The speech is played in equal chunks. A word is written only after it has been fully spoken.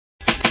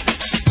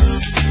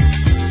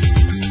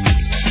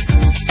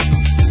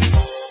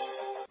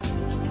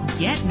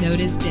Get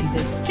noticed in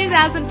this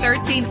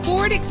 2013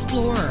 Ford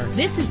Explorer.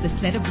 This is the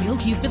set of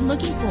wheels you've been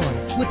looking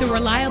for, with a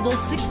reliable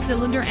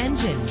 6-cylinder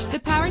engine. The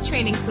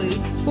powertrain includes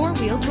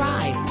 4-wheel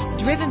drive,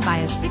 driven by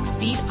a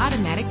 6-speed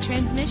automatic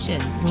transmission.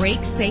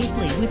 Brake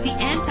safely with the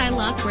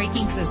anti-lock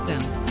braking system.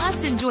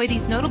 Plus, enjoy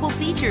these notable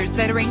features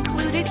that are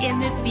included in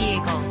this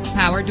vehicle: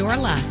 power door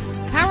locks,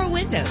 power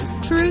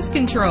windows, cruise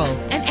control,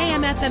 an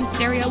AM/FM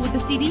stereo with a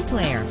CD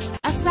player,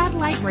 a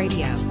satellite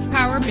radio,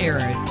 power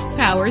mirrors,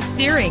 power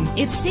steering.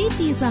 If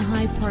safety is a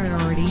high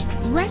priority,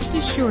 rest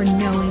assured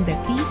knowing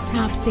that these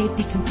top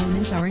safety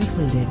components are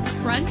included: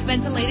 front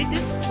ventilated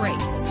disc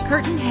brakes,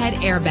 curtain head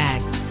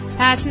airbags,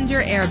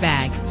 passenger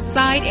airbag,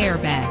 side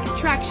airbag,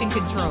 traction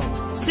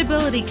control,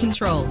 stability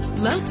control,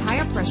 low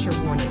tire pressure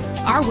warning.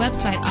 Our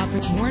website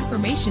offers more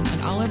information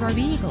on all of our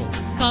vehicles.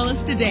 Call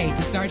us today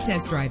to start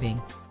test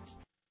driving.